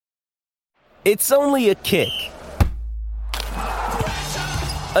It's only a kick,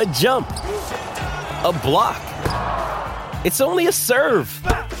 a jump, a block. It's only a serve.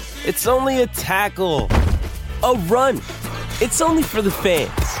 It's only a tackle, a run. It's only for the fans.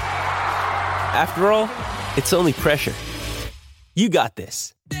 After all, it's only pressure. You got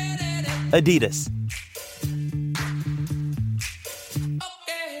this. Adidas.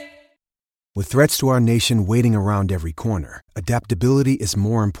 With threats to our nation waiting around every corner, adaptability is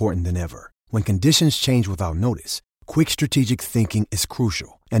more important than ever. When conditions change without notice, quick strategic thinking is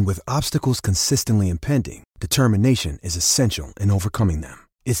crucial. And with obstacles consistently impending, determination is essential in overcoming them.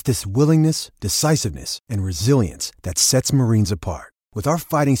 It's this willingness, decisiveness, and resilience that sets Marines apart. With our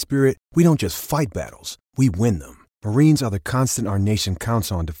fighting spirit, we don't just fight battles, we win them. Marines are the constant our nation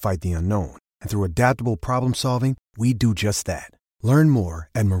counts on to fight the unknown. And through adaptable problem solving, we do just that. Learn more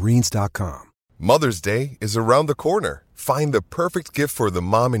at marines.com. Mother's Day is around the corner. Find the perfect gift for the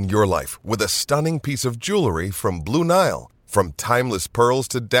mom in your life with a stunning piece of jewelry from Blue Nile. From timeless pearls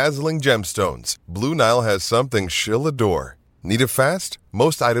to dazzling gemstones, Blue Nile has something she'll adore. Need it fast?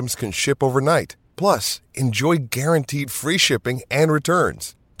 Most items can ship overnight. Plus, enjoy guaranteed free shipping and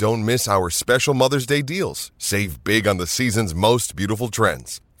returns. Don't miss our special Mother's Day deals. Save big on the season's most beautiful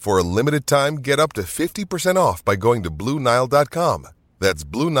trends. For a limited time, get up to 50% off by going to BlueNile.com. That's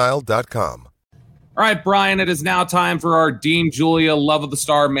BlueNile.com. All right, Brian, it is now time for our Dean Julia Love of the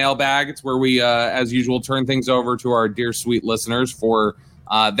Star mailbag. It's where we, as usual, turn things over to our dear sweet listeners for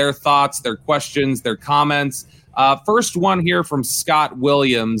their thoughts, their questions, their comments. First one here from Scott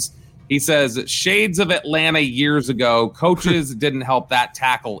Williams. He says, shades of Atlanta years ago, coaches didn't help that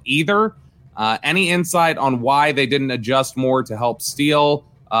tackle either. Any insight on why they didn't adjust more to help Steele?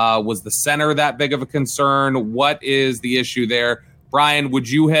 Was the center that big of a concern? What is the issue there? Brian, would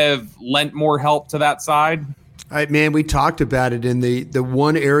you have lent more help to that side? Man, we talked about it in the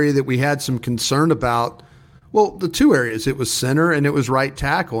one area that we had some concern about. Well, the two areas, it was center and it was right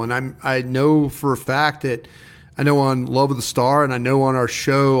tackle. And I know for a fact that I know on Love of the Star and I know on our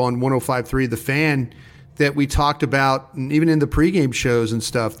show on 105.3 The Fan that we talked about, and even in the pregame shows and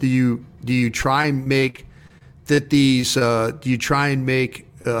stuff, do you try and make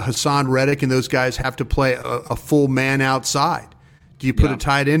Hassan Reddick and those guys have to play a full man outside? Do you put a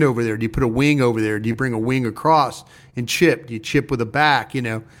tight end over there? Do you put a wing over there? Do you bring a wing across and chip? Do you chip with a back? You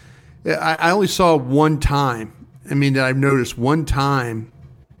know, I only saw one time. I mean, that I've noticed one time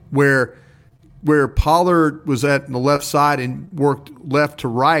where Pollard was at the left side and worked left to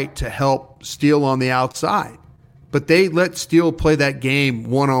right to help Steele on the outside. But they let Steele play that game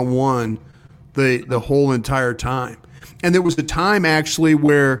one-on-one the whole entire time. And there was a time actually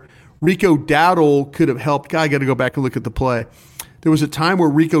where Rico Dowdle could have helped. I got to go back and look at the play. There was a time where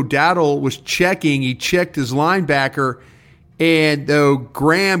Rico Dowdle was checking. He checked his linebacker, and though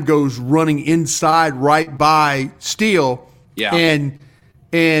Graham goes running inside right by Steele, and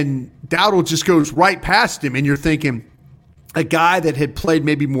Dowdle just goes right past him, and you're thinking a guy that had played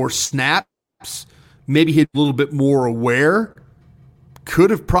maybe more snaps, maybe he's a little bit more aware,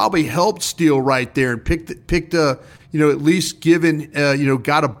 could have probably helped Steele right there and picked at least given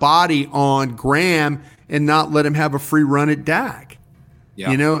got a body on Graham and not let him have a free run at Dak.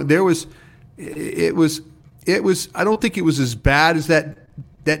 Yeah. You know, it was I don't think it was as bad as that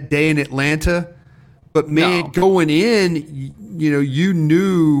day in Atlanta, but man, going in, you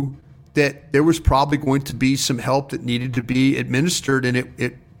knew that there was probably going to be some help that needed to be administered, and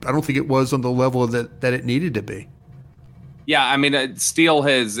I don't think it was on the level that it needed to be. Yeah, I mean, Steele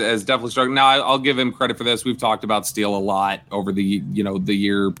has definitely struggled. Now, I'll give him credit for this. We've talked about Steele a lot over the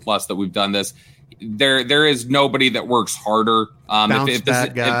year plus that we've done this. There is nobody that works harder. If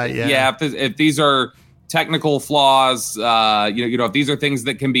these are technical flaws, if these are things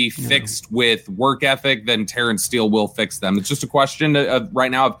that can be fixed with work ethic, then Terrence Steele will fix them. It's just a question of right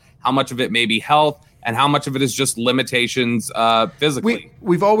now of how much of it may be health and how much of it is just limitations physically.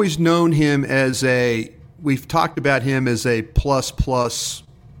 We've always known him we've talked about him as a plus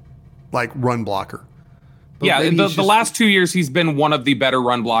like run blocker. But the last 2 years, he's been one of the better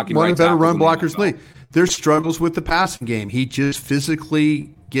run blocking. One of the better run blockers in the league. There's struggles with the passing game. He just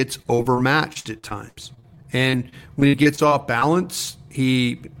physically gets overmatched at times. And when he gets off balance,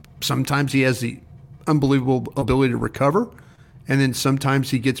 sometimes he has the unbelievable ability to recover. And then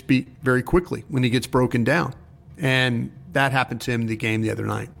sometimes he gets beat very quickly when he gets broken down. And that happened to him in the game the other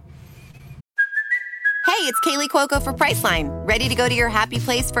night. it's Kaylee Cuoco for Priceline. Ready to go to your happy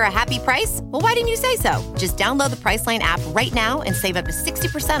place for a happy price? Well, why didn't you say so? Just download the Priceline app right now and save up to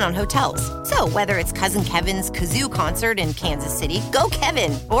 60% on hotels. So whether it's Cousin Kevin's Kazoo Concert in Kansas City, go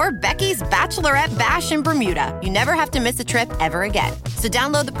Kevin, or Becky's Bachelorette Bash in Bermuda, you never have to miss a trip ever again. So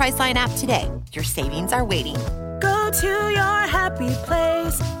download the Priceline app today. Your savings are waiting. Go to your happy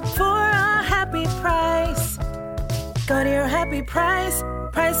place for a happy price. Go to your happy price,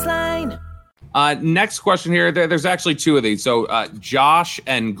 Priceline. Next question here. There's actually two of these. So Josh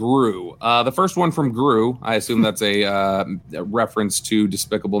and Gru. The first one from Gru. I assume that's a reference to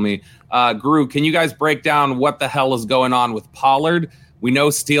Despicable Me. Gru, can you guys break down what the hell is going on with Pollard? We know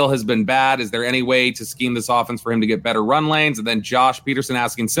Steele has been bad. Is there any way to scheme this offense for him to get better run lanes? And then Josh Peterson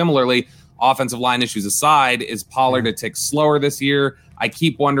asking similarly, offensive line issues aside, is Pollard a tick slower this year? I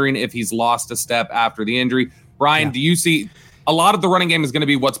keep wondering if he's lost a step after the injury. Brian, do you see... A lot of the running game is going to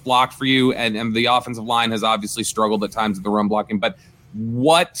be what's blocked for you, and the offensive line has obviously struggled at times with the run blocking. But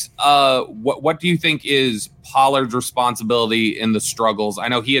what do you think is Pollard's responsibility in the struggles? I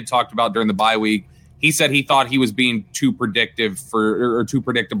know he had talked about during the bye week. He said he thought he was being too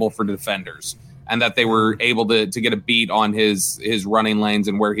predictable for defenders, and that they were able to get a beat on his running lanes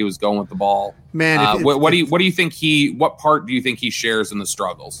and where he was going with the ball. Man, what do you think what part do you think he shares in the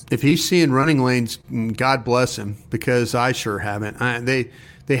struggles? If he's seeing running lanes, God bless him, because I sure haven't.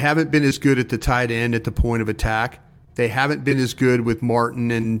 They haven't been as good at the tight end at the point of attack. They haven't been as good with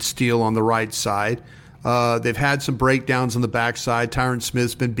Martin and Steele on the right side. They've had some breakdowns on the backside. Tyron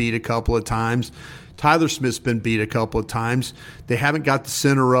Smith's been beat a couple of times. Tyler Smith's been beat a couple of times. They haven't got the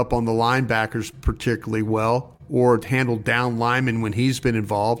center up on the linebackers particularly well, or handled down linemen when he's been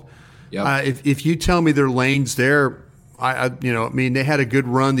involved. Yep. If you tell me their lanes there, they had a good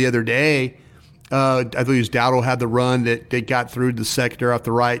run the other day. I believe it was Dowdle had the run that they got through the secondary off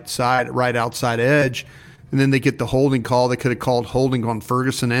the right side, right outside edge, and then they get the holding call. They could have called holding on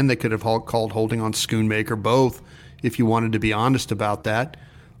Ferguson, and they could have called holding on Schoonmaker, both, if you wanted to be honest about that.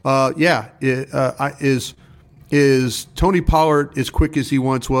 Is Tony Pollard as quick as he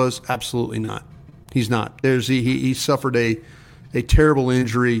once was? Absolutely not. He's not. He suffered a terrible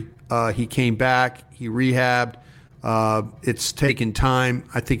injury. He came back. He rehabbed. It's taken time.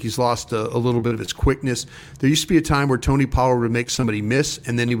 I think he's lost a little bit of his quickness. There used to be a time where Tony Pollard would make somebody miss,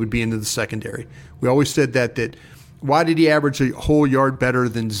 and then he would be into the secondary. We always said that why did he average a whole yard better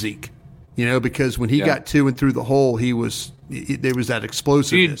than Zeke? Because when he got to and through the hole, there was that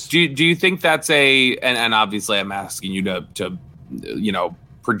explosiveness. Do you think that's and obviously I'm asking you to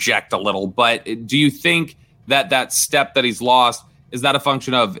project a little, but do you think that step that he's lost, is that a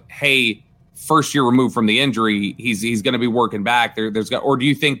function of, hey, first year removed from the injury, he's going to be working back or do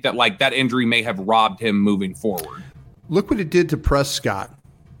you think that that injury may have robbed him moving forward? Look what it did to Prescott.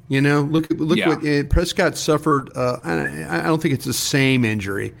 Look what Prescott suffered. I don't think it's the same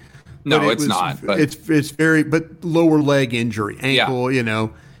injury. No, it's not. But it's very lower leg injury, ankle.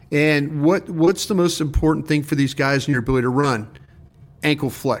 And what's the most important thing for these guys in your ability to run? Ankle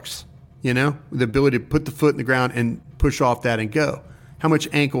flex. The ability to put the foot in the ground and push off that and go. How much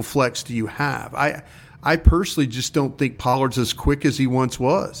ankle flex do you have? I personally just don't think Pollard's as quick as he once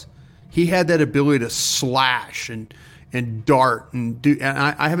was. He had that ability to slash and dart and do. And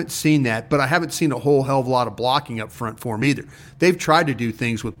I haven't seen that, but I haven't seen a whole hell of a lot of blocking up front for him either. They've tried to do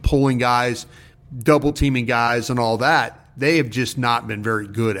things with pulling guys, double teaming guys, and all that. They have just not been very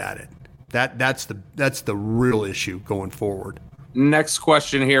good at it. That's the real issue going forward. Next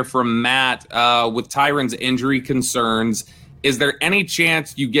question here from Matt. With Tyron's injury concerns, is there any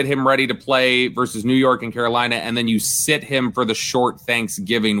chance you get him ready to play versus New York and Carolina, and then you sit him for the short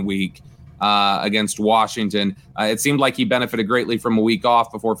Thanksgiving week against Washington? It seemed like he benefited greatly from a week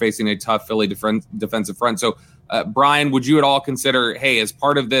off before facing a tough Philly defensive front. So, Brian, would you at all consider, hey, as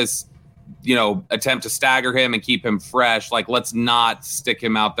part of this, attempt to stagger him and keep him fresh, let's not stick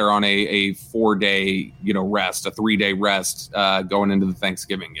him out there on a 4-day, rest, a 3-day rest going into the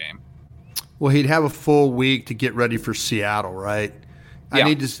Thanksgiving game? Well, he'd have a full week to get ready for Seattle, right? Yeah.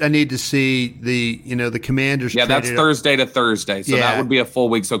 I need to see the Commanders. Yeah, that's Thursday to Thursday, so that would be a full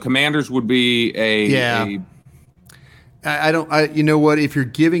week. So Commanders would be you know what? If you're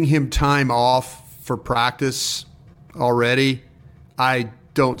giving him time off for practice already, I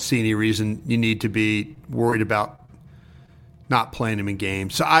don't see any reason you need to be worried about not playing him in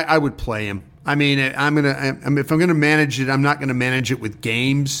games. So I would play him. I mean, if I'm gonna manage it, I'm not gonna manage it with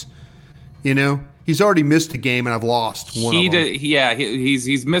games. He's already missed a game, and I've lost one of them.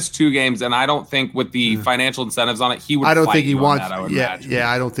 He's missed 2 games, and I don't think with the financial incentives on it, he would. I don't think he wants. That, I would imagine.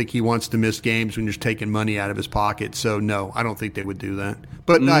 I don't think he wants to miss games when you're taking money out of his pocket. So no, I don't think they would do that.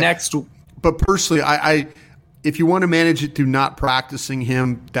 But But personally, I if you want to manage it through not practicing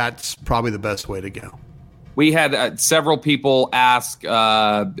him, that's probably the best way to go. We had several people ask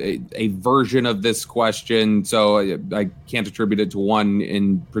a version of this question, so I can't attribute it to one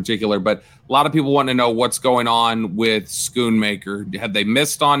in particular, but a lot of people want to know what's going on with Schoonmaker. Have they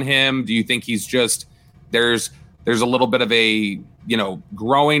missed on him? Do you think he's just there's a little bit of a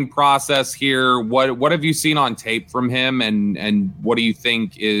growing process here? What have you seen on tape from him, and what do you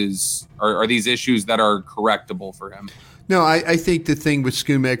think are these issues that are correctable for him? No, I think the thing with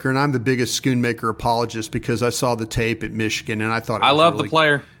Schoonmaker, and I'm the biggest Schoonmaker apologist because I saw the tape at Michigan, and I thought I love the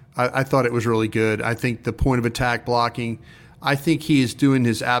player. I thought it was really good. I think the point of attack blocking, I think he is doing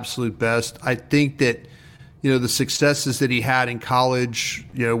his absolute best. I think that the successes that he had in college,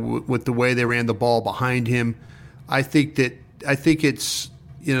 with the way they ran the ball behind him, I think it's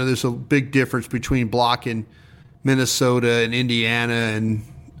there's a big difference between blocking Minnesota and Indiana and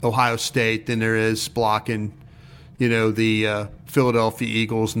Ohio State than there is blocking the Philadelphia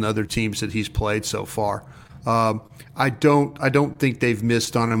Eagles and other teams that he's played so far. I don't think they've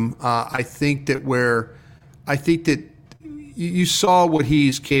missed on him. I think that you saw what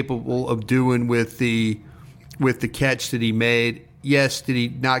he's capable of doing with the catch that he made. Yes, did he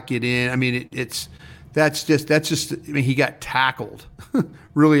not get in? I mean, that's just. I mean, he got tackled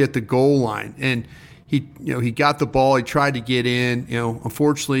really at the goal line, and he got the ball. He tried to get in.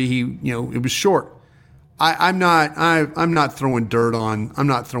 Unfortunately, it was short. I'm not throwing dirt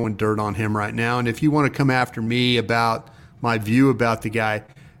on him right now. And if you want to come after me about my view about the guy,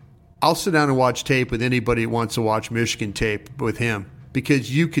 I'll sit down and watch tape with anybody who wants to watch Michigan tape with him,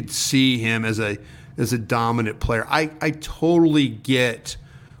 because you could see him as a dominant player. I totally get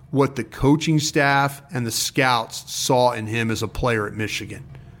what the coaching staff and the scouts saw in him as a player at Michigan.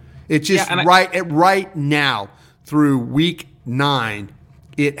 It's just right now through week 9,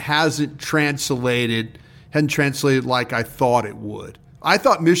 it hasn't translated like I thought it would. I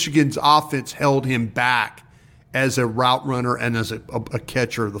thought Michigan's offense held him back as a route runner and as a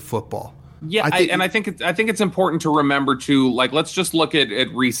catcher of the football. Yeah, I think it's important to remember too. Like, let's just look at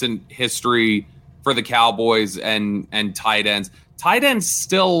recent history for the Cowboys and tight ends. Tight ends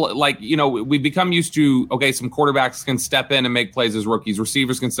still, we've become used to, some quarterbacks can step in and make plays as rookies.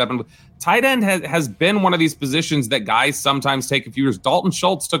 Receivers can step in. Tight end has been one of these positions that guys sometimes take a few years. Dalton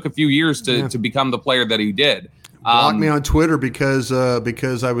Schultz took a few years to become the player that he did. Blocked me on Twitter because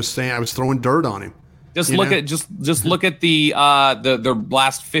I was saying I was throwing dirt on him. Look at the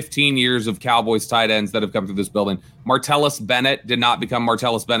last 15 years of Cowboys tight ends that have come through this building. Martellus Bennett did not become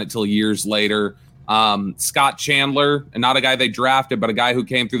Martellus Bennett till years later. Scott Chandler, and not a guy they drafted, but a guy who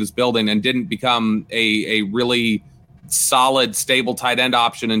came through this building and didn't become a really solid, stable tight end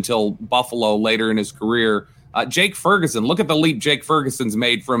option until Buffalo later in his career. Jake Ferguson, look at the leap Jake Ferguson's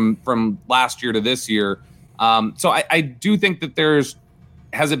made from last year to this year. So I do think that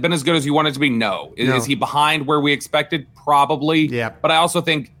has it been as good as you want it to be? No. Is he behind where we expected? Probably. Yeah. But I also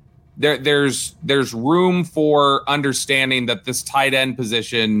think there's room for understanding that this tight end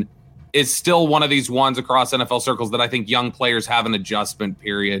position is still one of these ones across NFL circles that I think young players have an adjustment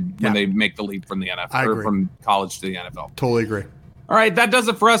period when they make the leap from the NFL or from college to the NFL. Totally agree. All right, that does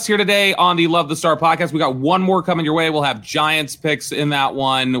it for us here today on the Love the Star podcast. We got one more coming your way. We'll have Giants picks in that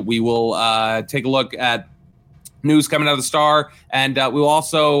one. We will take a look at news coming out of the Star, and we will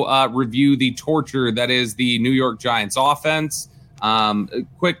also review the torture that is the New York Giants offense. A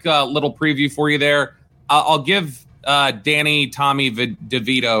quick little preview for you there. I'll give Danny Tommy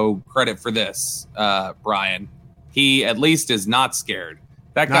DeVito credit for this, Brian. He at least is not scared.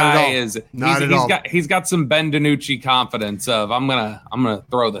 That guy he's got some Ben DiNucci confidence of I'm gonna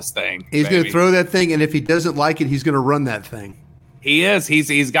throw this thing. He's gonna throw that thing, and if he doesn't like it, he's gonna run that thing. He is.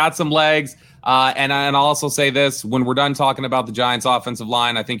 He's got some legs. And I'll also say this, when we're done talking about the Giants offensive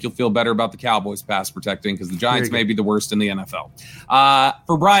line, I think you'll feel better about the Cowboys pass protecting, because the Giants may be the worst in the NFL.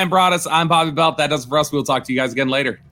 For Brian Broaddus, I'm Bobby Belt. That does it for us. We'll talk to you guys again later.